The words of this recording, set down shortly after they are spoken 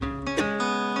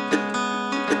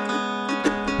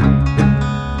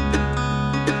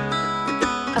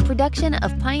production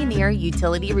of Pioneer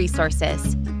Utility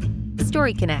Resources.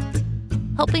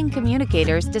 StoryConnect, helping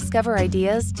communicators discover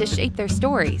ideas to shape their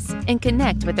stories and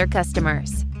connect with their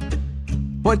customers.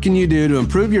 What can you do to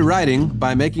improve your writing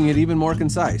by making it even more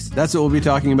concise? That's what we'll be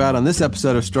talking about on this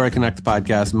episode of StoryConnect, the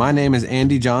podcast. My name is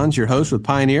Andy Johns, your host with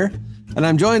Pioneer, and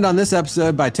I'm joined on this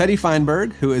episode by Teddy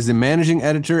Feinberg, who is the managing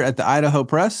editor at the Idaho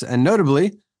Press, and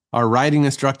notably our writing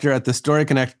instructor at the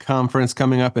StoryConnect conference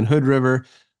coming up in Hood River,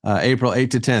 April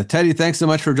 8th to 10th. Teddy, thanks so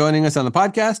much for joining us on the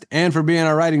podcast and for being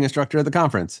our writing instructor at the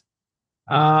conference.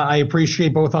 I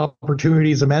appreciate both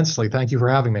opportunities immensely. Thank you for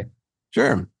having me.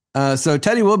 Sure. So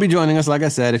Teddy will be joining us. Like I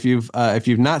said, if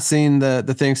you've not seen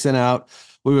the thing sent out,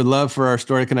 we would love for our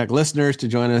StoryConnect listeners to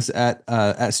join us at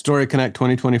StoryConnect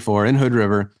 2024 in Hood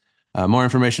River. More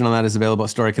information on that is available at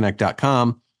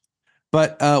storyconnect.com.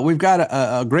 But we've got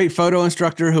a great photo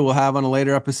instructor who we'll have on a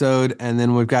later episode. And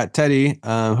then we've got Teddy,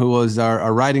 who was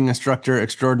our writing instructor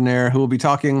extraordinaire, who will be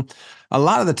talking a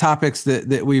lot of the topics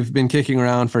that we've been kicking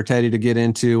around for Teddy to get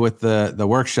into with the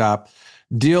workshop.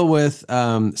 Deal with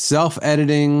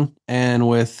self-editing and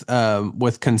with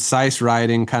concise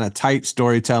writing, kind of tight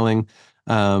storytelling,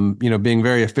 being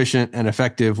very efficient and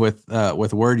effective with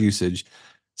word usage.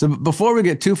 So before we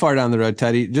get too far down the road,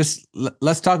 Teddy, just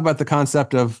let's talk about the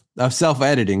concept of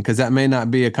self-editing, because that may not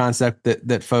be a concept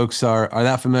that folks are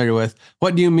that familiar with.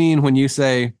 What do you mean when you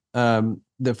say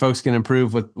that folks can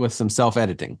improve with some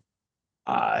self-editing?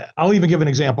 I'll even give an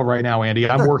example right now, Andy.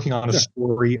 I'm working on a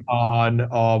story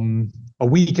on a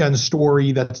weekend story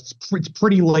it's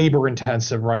pretty labor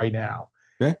intensive right now.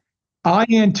 Okay. I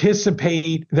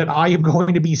anticipate that I am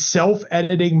going to be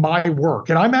self-editing my work,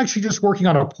 and I'm actually just working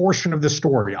on a portion of the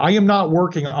story. I am not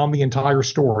working on the entire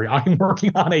story. I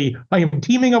am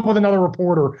teaming up with another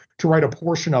reporter to write a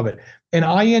portion of it. And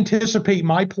I anticipate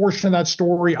my portion of that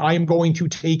story, I am going to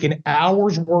take an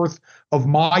hour's worth of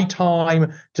my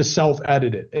time to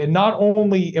self-edit it. And not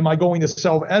only am I going to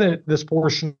self-edit this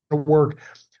portion of work,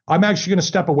 I'm actually going to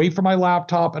step away from my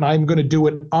laptop and I'm going to do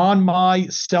it on my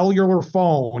cellular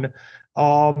phone,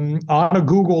 on a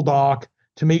Google Doc,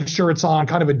 to make sure it's on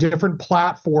kind of a different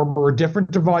platform or a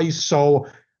different device. So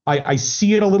I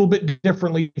see it a little bit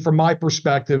differently from my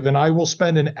perspective. And I will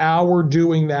spend an hour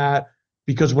doing that,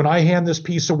 because when I hand this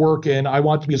piece of work in, I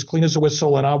want it to be as clean as a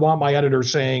whistle. And I want my editor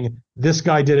saying, this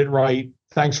guy did it right.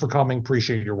 Thanks for coming.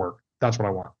 Appreciate your work. That's what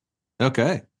I want.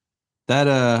 Okay.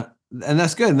 And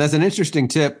that's good. And that's an interesting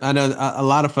tip. I know a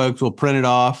lot of folks will print it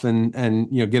off and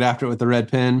get after it with the red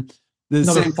pen. The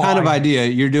same kind of idea.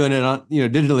 You're doing it on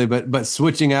digitally, but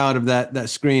switching out of that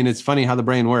screen. It's funny how the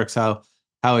brain works. How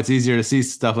it's easier to see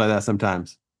stuff like that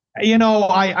sometimes. I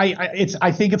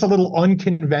think it's a little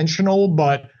unconventional,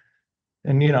 that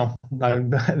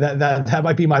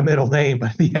might be my middle name. But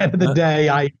at the end of the day,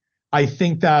 I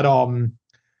think that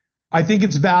I think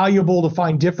it's valuable to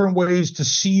find different ways to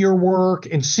see your work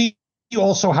and see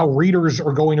also how readers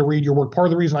are going to read your work. Part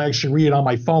of the reason I actually read it on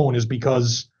my phone is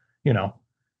because,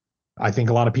 I think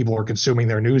a lot of people are consuming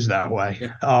their news that way.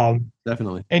 Yeah,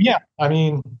 definitely. And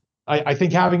I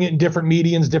think having it in different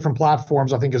mediums, different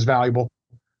platforms, I think is valuable.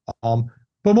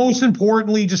 But most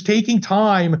importantly, just taking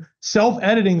time,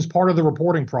 self-editing is part of the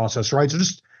reporting process, right? So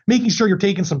just making sure you're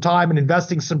taking some time and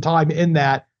investing some time in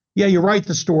that. Yeah, you write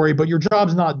the story, but your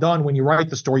job's not done when you write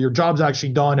the story. Your job's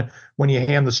actually done when you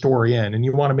hand the story in, and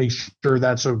you want to make sure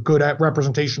that's a good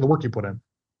representation of the work you put in.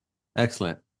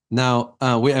 Excellent. Now,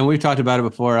 we've talked about it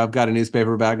before. I've got a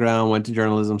newspaper background, went to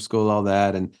journalism school, all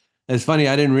that, and it's funny.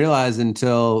 I didn't realize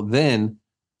until then,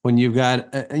 when you've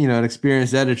got an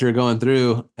experienced editor going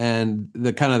through, and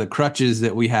the kind of the crutches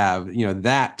that we have.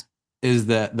 That is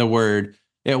the word.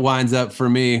 It winds up for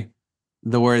me.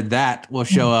 The word that will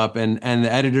show up, and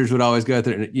the editors would always go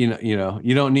through,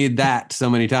 you don't need that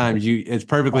so many times. It's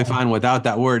perfectly fine without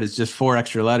that word. It's just 4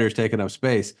 extra letters taking up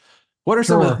space. What are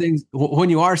some of the things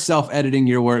when you are self-editing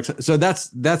your work? So that's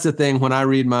the thing when I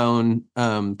read my own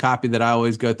copy that I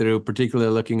always go through,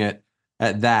 particularly looking at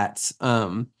that.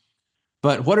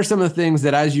 But what are some of the things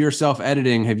that as you're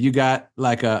self-editing, have you got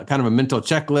like a kind of a mental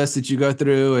checklist that you go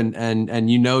through and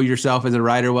yourself as a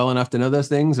writer well enough to know those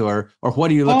things, or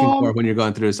what are you looking for when you're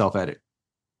going through a self-edit?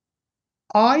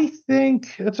 I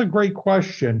think that's a great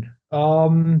question.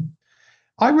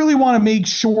 I really want to make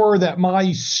sure that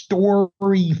my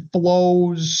story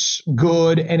flows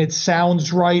good and it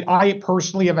sounds right. I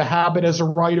personally have a habit as a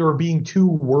writer of being too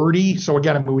wordy. So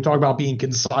again, when we talk about being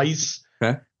concise,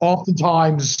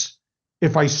 oftentimes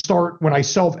when I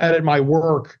self-edit my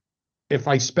work, if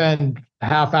I spend a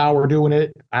half hour doing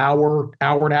it, hour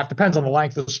and a half, depends on the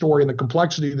length of the story and the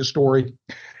complexity of the story.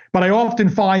 But I often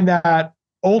find that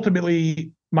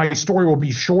ultimately my story will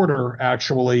be shorter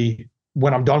actually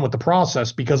when I'm done with the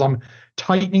process because I'm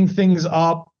tightening things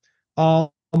up. Um,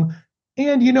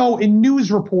 and in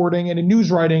news reporting and in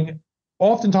news writing,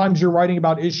 oftentimes you're writing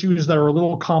about issues that are a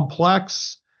little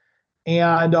complex.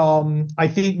 And I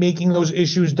think making those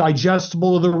issues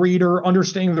digestible to the reader,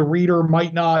 understanding the reader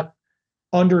might not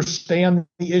understand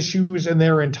the issues in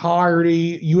their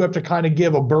entirety. You have to kind of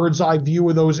give a bird's eye view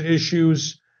of those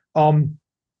issues.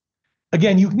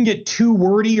 Again, you can get too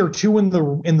wordy or too in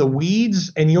the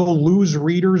weeds, and you'll lose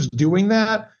readers doing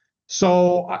that.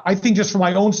 So I think just from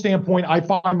my own standpoint, I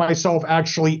find myself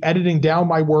actually editing down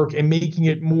my work and making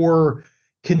it more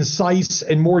concise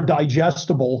and more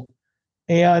digestible.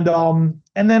 And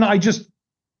then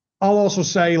I'll also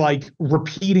say, like,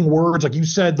 repeating words, like you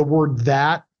said, the word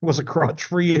 "that" was a crutch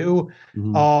for you.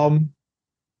 Mm-hmm.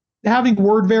 Having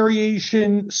word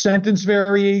variation, sentence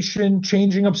variation,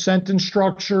 changing up sentence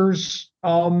structures.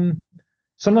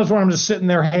 Sometimes when I'm just sitting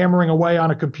there hammering away on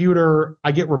a computer,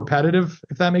 I get repetitive,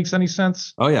 if that makes any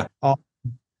sense. Oh yeah.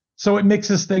 So it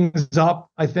mixes things up,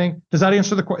 I think. Does that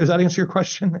answer your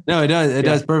question? No, it does. It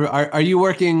does. Perfect. Are you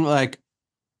working like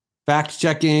fact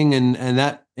checking and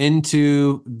that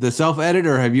into the self edit,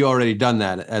 or have you already done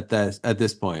that at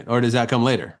this point, or does that come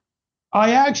later?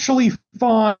 I actually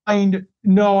I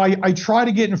try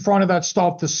to get in front of that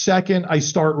stuff the second I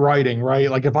start writing, right?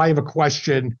 Like if I have a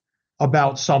question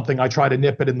about something, I try to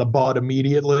nip it in the bud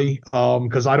immediately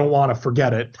because I don't want to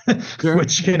forget it, sure.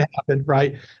 Which can happen,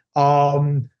 right?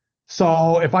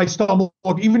 So if I stumble,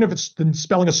 even if it's the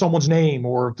spelling of someone's name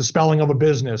or the spelling of a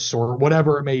business or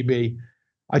whatever it may be,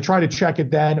 I try to check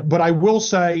it then. But I will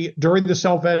say during the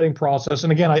self-editing process,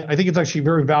 and again, I think it's actually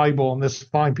very valuable in this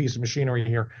fine piece of machinery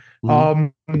here.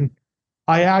 Mm-hmm.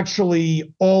 I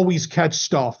actually always catch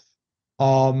stuff,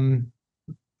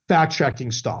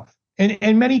 fact-checking stuff.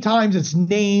 And many times it's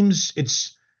names,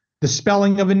 it's the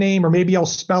spelling of a name, or maybe I'll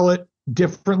spell it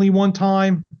differently one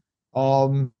time.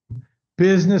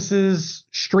 Businesses,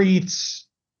 streets,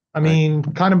 I mean,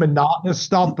 kind of monotonous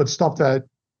stuff, but stuff that,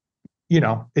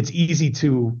 it's easy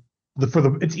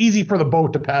it's easy for the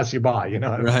boat to pass you by,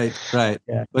 Right.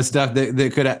 Yeah. But stuff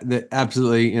that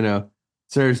absolutely,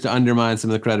 serves to undermine some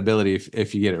of the credibility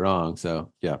if you get it wrong.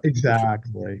 So yeah.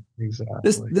 Exactly.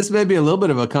 This may be a little bit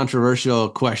of a controversial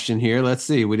question here. Let's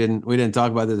see. We didn't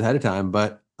talk about this ahead of time,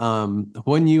 but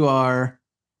when you are,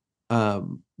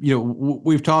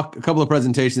 we've talked a couple of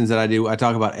presentations that I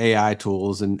talk about AI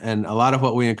tools, and a lot of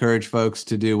what we encourage folks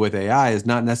to do with AI is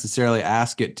not necessarily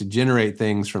ask it to generate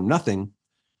things from nothing,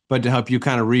 but to help you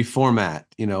kind of reformat,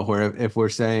 where if we're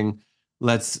saying,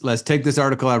 let's take this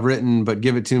article I've written, but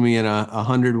give it to me in a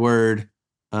 100-word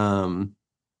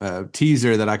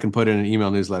teaser that I can put in an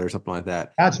email newsletter or something like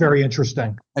that. That's very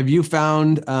interesting. Have you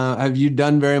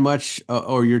done very much,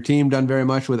 or your team done very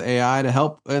much with AI to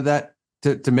help that,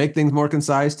 to make things more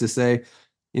concise, to say,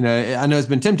 I know it's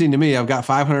been tempting to me. I've got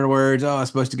 500 words. Oh, I'm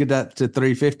supposed to get that to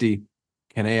 350.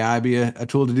 Can AI be a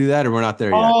tool to do that, or we're not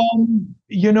there yet?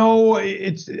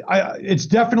 It's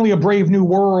definitely a brave new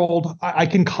world. I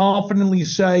can confidently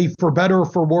say, for better or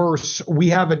for worse, we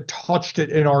haven't touched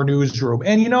it in our newsroom.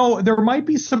 And, there might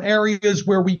be some areas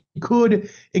where we could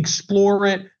explore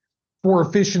it for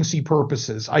efficiency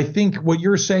purposes. I think what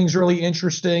you're saying is really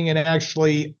interesting. And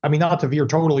actually, I mean, not to veer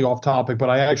totally off topic, but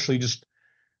I actually just,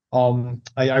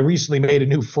 I recently made a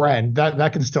new friend.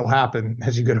 That can still happen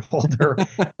as you get older.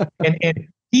 and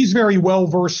he's very well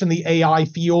versed in the AI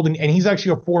field, and he's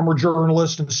actually a former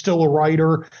journalist and still a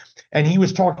writer. And he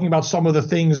was talking about some of the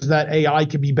things that AI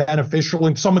could be beneficial.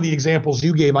 And some of the examples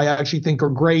you gave, I actually think are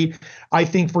great. I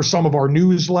think for some of our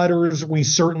newsletters, we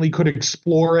certainly could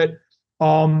explore it.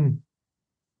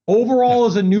 Overall,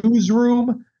 as a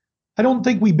newsroom, I don't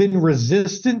think we've been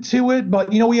resistant to it, but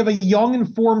we have a young,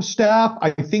 informed staff.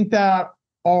 I think that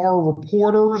our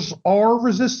reporters are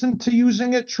resistant to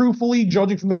using it, truthfully,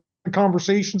 judging from the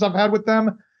conversations I've had with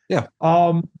them. Yeah.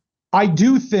 I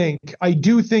do think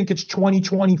it's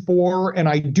 2024, and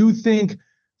I do think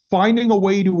finding a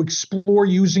way to explore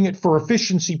using it for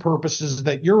efficiency purposes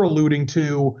that you're alluding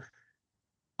to,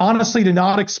 honestly, to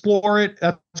not explore it,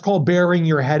 that's called burying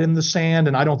your head in the sand,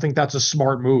 and I don't think that's a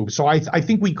smart move. So I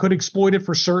think we could exploit it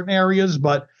for certain areas,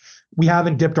 but we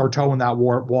haven't dipped our toe in that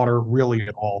water really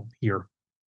at all here.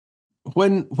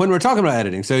 When we're talking about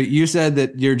editing, so you said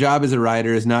that your job as a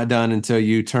writer is not done until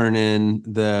you turn in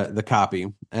the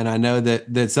copy. And I know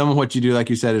that some of what you do,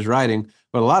 like you said, is writing,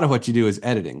 but a lot of what you do is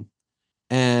editing.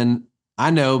 And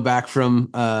I know back from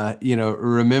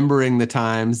remembering the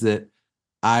times that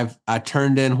I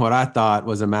turned in what I thought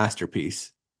was a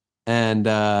masterpiece, and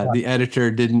the editor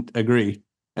didn't agree.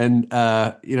 and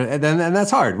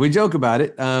that's hard. We joke about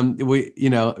it.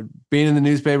 Being in the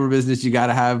newspaper business, you got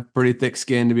to have pretty thick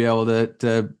skin to be able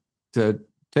to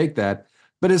take that.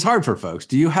 But it's hard for folks.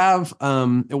 Do you have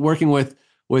working with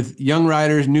young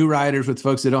writers, new writers, with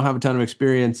folks that don't have a ton of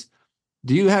experience?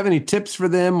 Do you have any tips for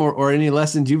them or any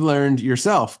lessons you've learned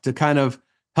yourself to kind of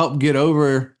help get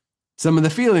over some of the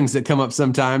feelings that come up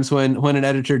sometimes when an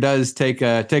editor does take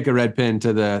a red pen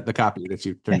to the copy that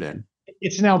you've turned in?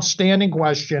 It's an outstanding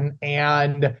question.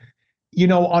 And,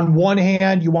 on one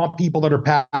hand, you want people that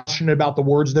are passionate about the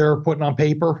words they're putting on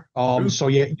paper. So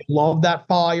you love that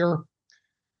fire.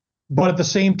 But at the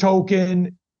same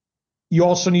token, you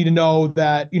also need to know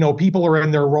that, people are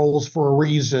in their roles for a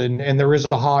reason, and there is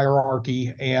a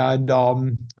hierarchy.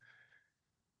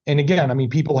 And again, I mean,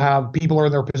 people are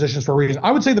in their positions for a reason.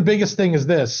 I would say the biggest thing is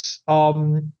this.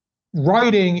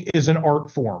 Writing is an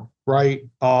art form, right?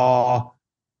 I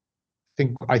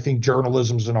think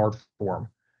journalism is an art form.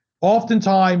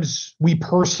 Oftentimes we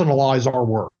personalize our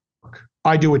work.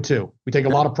 I do it too. We take a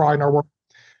lot of pride in our work.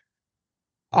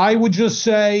 I would just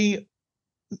say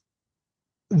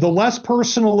the less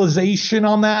personalization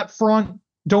on that front,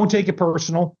 don't take it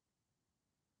personal.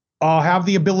 Have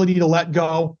the ability to let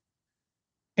go,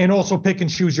 and also pick and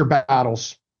choose your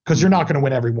battles, because you're not going to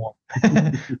win every one.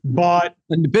 But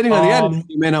and depending on the editor,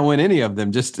 you may not win any of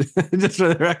them, just for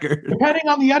the record. Depending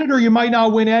on the editor, you might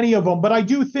not win any of them. But I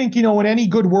do think, in any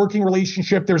good working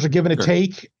relationship, there's a give and a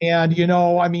take. And,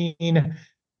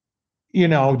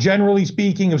 generally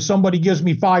speaking, if somebody gives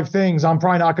me 5 things, I'm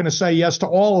probably not going to say yes to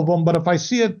all of them. But if I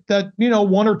see it that,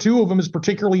 1 or 2 of them is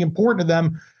particularly important to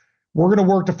them, we're going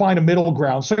to work to find a middle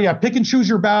ground. So yeah, pick and choose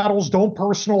your battles. Don't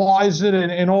personalize it.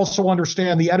 And also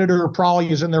understand the editor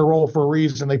probably is in their role for a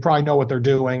reason. They probably know what they're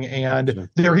doing. And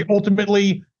they're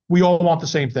ultimately, we all want the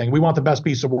same thing. We want the best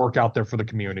piece of work out there for the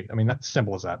community. I mean, that's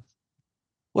simple as that.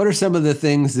 What are some of the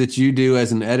things that you do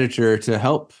as an editor to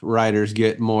help writers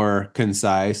get more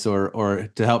concise or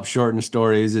to help shorten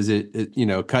stories? Is it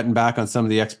cutting back on some of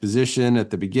the exposition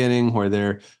at the beginning where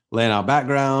they're laying out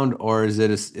background, or is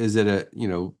it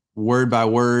a word by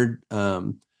word?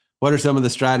 What are some of the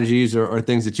strategies or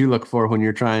things that you look for when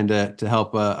you're trying to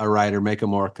help a writer make a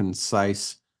more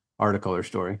concise article or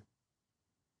story?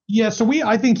 Yeah, so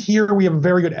I think here we have a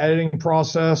very good editing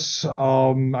process.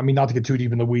 Not to get too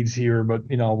deep in the weeds here, but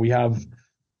we have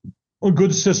a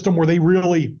good system where they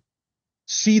really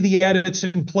see the edits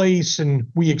in place, and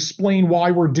we explain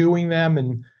why we're doing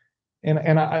them.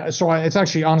 It's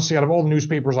actually, honestly, out of all the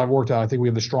newspapers I've worked at, I think we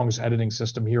have the strongest editing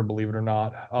system here, believe it or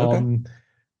not. Okay.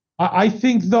 I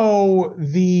think, though,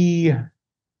 the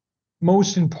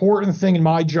most important thing in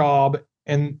my job,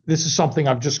 and this is something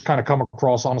I've just kind of come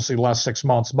across, honestly, the last 6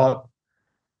 months, but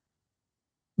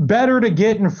better to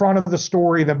get in front of the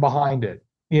story than behind it,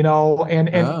 and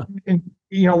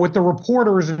with the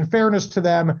reporters, in fairness to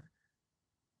them,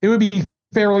 it would be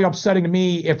fairly upsetting to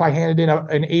me if I handed in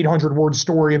an 800-word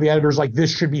story and the editor's like,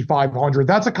 this should be 500.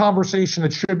 That's a conversation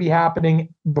that should be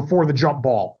happening before the jump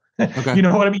ball. Okay. You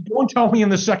know what I mean? Don't tell me in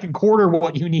the second quarter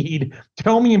what you need.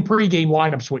 Tell me in pregame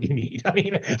lineups what you need. I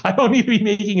mean, I don't need to be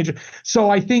making it.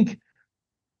 So I think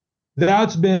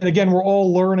that's been, again, we're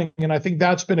all learning. And I think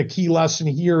that's been a key lesson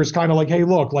here, is kind of like, hey,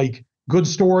 look, like, good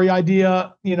story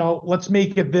idea, let's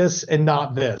make it this and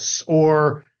not this.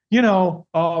 Or,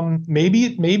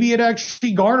 maybe it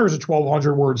actually garners a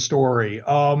 1,200-word story.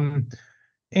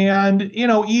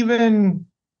 Even,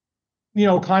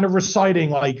 kind of reciting,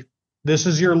 like, this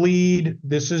is your lead,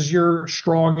 this is your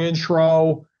strong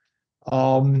intro,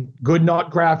 good nut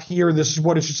graph here, this is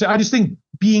what it should say. I just think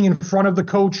being in front of the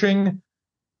coaching,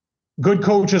 good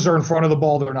coaches are in front of the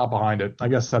ball, they're not behind it. I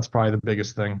guess that's probably the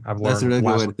biggest thing I've learned. That's a really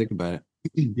good way to think about it.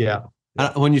 Yeah.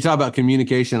 When you talk about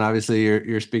communication, obviously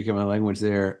you're speaking my language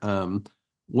there.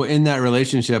 In that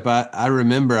relationship, I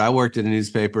remember I worked at a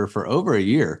newspaper for over a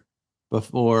year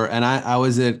before, and I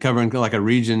was covering like a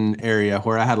region area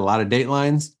where I had a lot of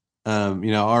datelines.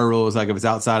 Our rule was like, if it's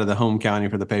outside of the home county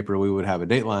for the paper, we would have a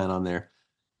dateline on there.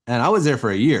 And I was there for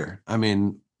a year. I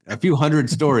mean, a few hundred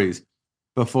stories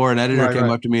before an editor came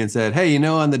up to me and said, hey,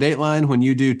 on the dateline, when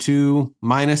you do 2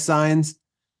 minus signs,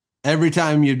 every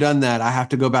time you've done that, I have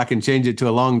to go back and change it to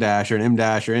a long dash or an M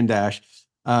dash or N dash.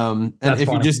 And if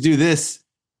you just do this,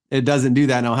 it doesn't do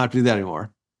that, and I don't have to do that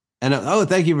anymore. And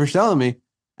thank you for telling me.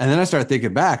 And then I started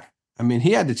thinking back. I mean,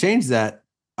 he had to change that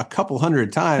a couple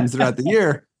hundred times throughout the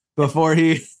year before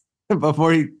he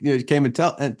came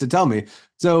to tell me.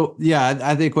 So yeah,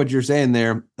 I think what you're saying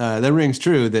there, that rings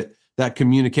true, that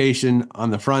communication on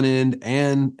the front end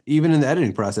and even in the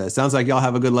editing process. Sounds like y'all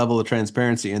have a good level of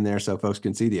transparency in there so folks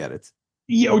can see the edits.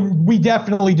 We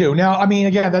definitely do. Now, I mean,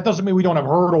 again, that doesn't mean we don't have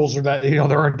hurdles or that,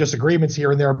 there aren't disagreements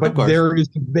here and there, but there is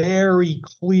very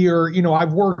clear,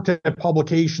 I've worked at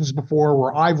publications before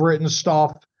where I've written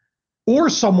stuff, or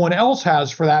someone else has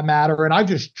for that matter, and I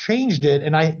just changed it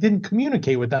and I didn't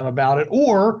communicate with them about it.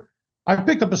 Or I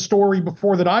picked up a story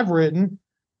before that I've written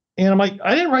and I'm like,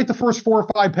 I didn't write the first 4 or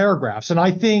 5 paragraphs. And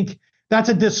I think that's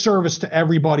a disservice to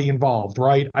everybody involved,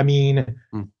 right? I mean,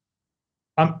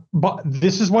 but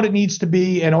this is what it needs to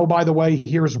be. And oh, by the way,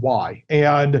 here's why.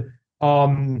 And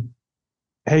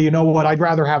hey, you know what? I'd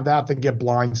rather have that than get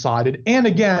blindsided. And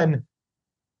again,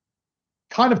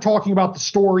 kind of talking about the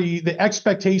story, the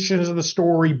expectations of the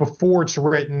story before it's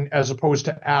written as opposed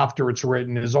to after it's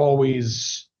written is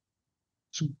always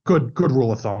a good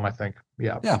rule of thumb, I think.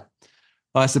 Yeah.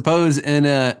 Well, I suppose in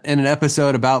an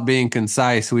episode about being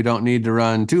concise, we don't need to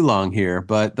run too long here.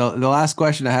 But the last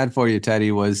question I had for you,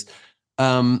 Teddy, was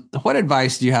what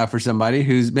advice do you have for somebody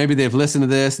who's maybe they've listened to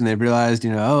this and they've realized,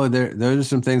 those are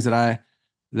some things that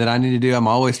I need to do. I'm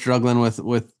always struggling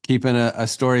with keeping a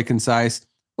story concise.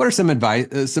 What are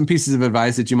some pieces of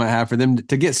advice that you might have for them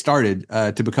to get started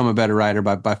to become a better writer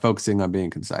by focusing on being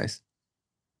concise?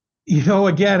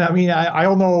 Again, I mean, I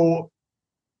don't know.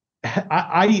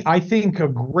 I think a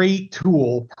great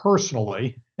tool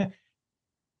personally.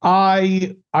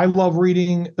 I love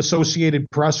reading Associated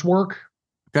Press work.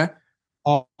 Okay.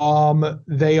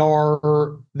 They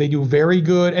do very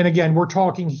good. And again, we're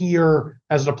talking here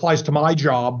as it applies to my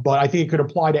job, but I think it could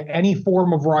apply to any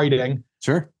form of writing.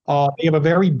 Sure. They have a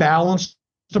very balanced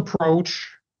approach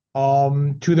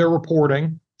to their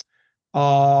reporting.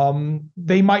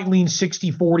 They might lean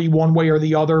 60-40 one way or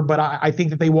the other, but I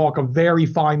think that they walk a very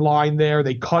fine line there.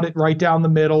 They cut it right down the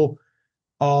middle.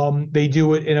 They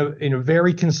do it in a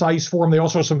very concise form. They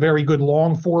also have some very good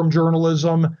long form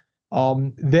journalism.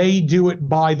 They do it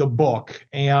by the book.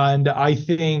 And I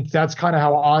think that's kind of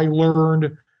how I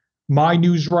learned my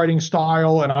news writing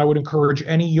style. And I would encourage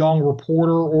any young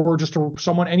reporter or just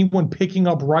anyone picking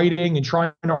up writing and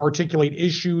trying to articulate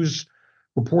issues,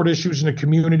 report issues in a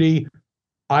community.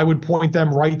 I would point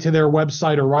them right to their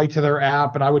website or right to their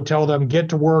app. And I would tell them, get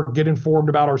to work, get informed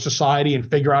about our society and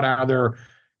figure out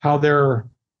how they're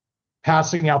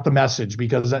passing out the message,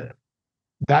 because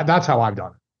that's how I've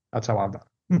done it. That's how I've done it.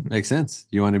 Makes sense.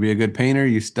 You want to be a good painter,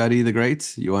 you study the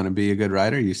greats. You want to be a good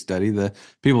writer, you study the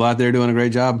people out there doing a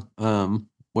great job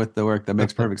with the work. That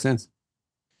makes perfect sense.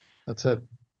 That's it.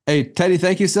 Hey, Teddy,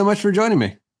 thank you so much for joining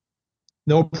me.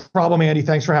 No problem, Andy.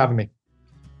 Thanks for having me.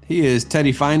 He is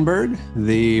Teddy Feinberg,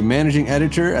 the managing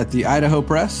editor at the Idaho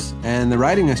Press and the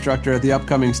writing instructor at the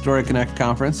upcoming StoryConnect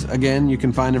conference. Again, you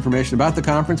can find information about the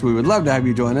conference. We would love to have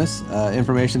you join us.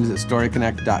 Information is at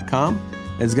storyconnect.com.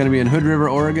 It's going to be in Hood River,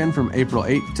 Oregon from April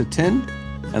 8 to 10.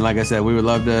 And like I said, we would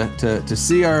love to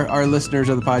see our listeners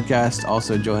of the podcast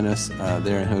also join us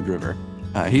there in Hood River.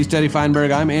 He's Teddy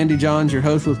Feinberg. I'm Andy Johns, your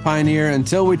host with Pioneer.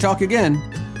 Until we talk again,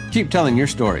 keep telling your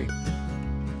story.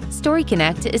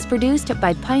 StoryConnect is produced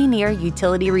by Pioneer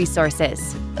Utility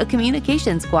Resources, a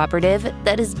communications cooperative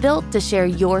that is built to share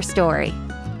your story.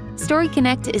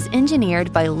 StoryConnect is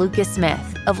engineered by Lucas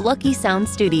Smith of Lucky Sound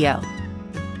Studio.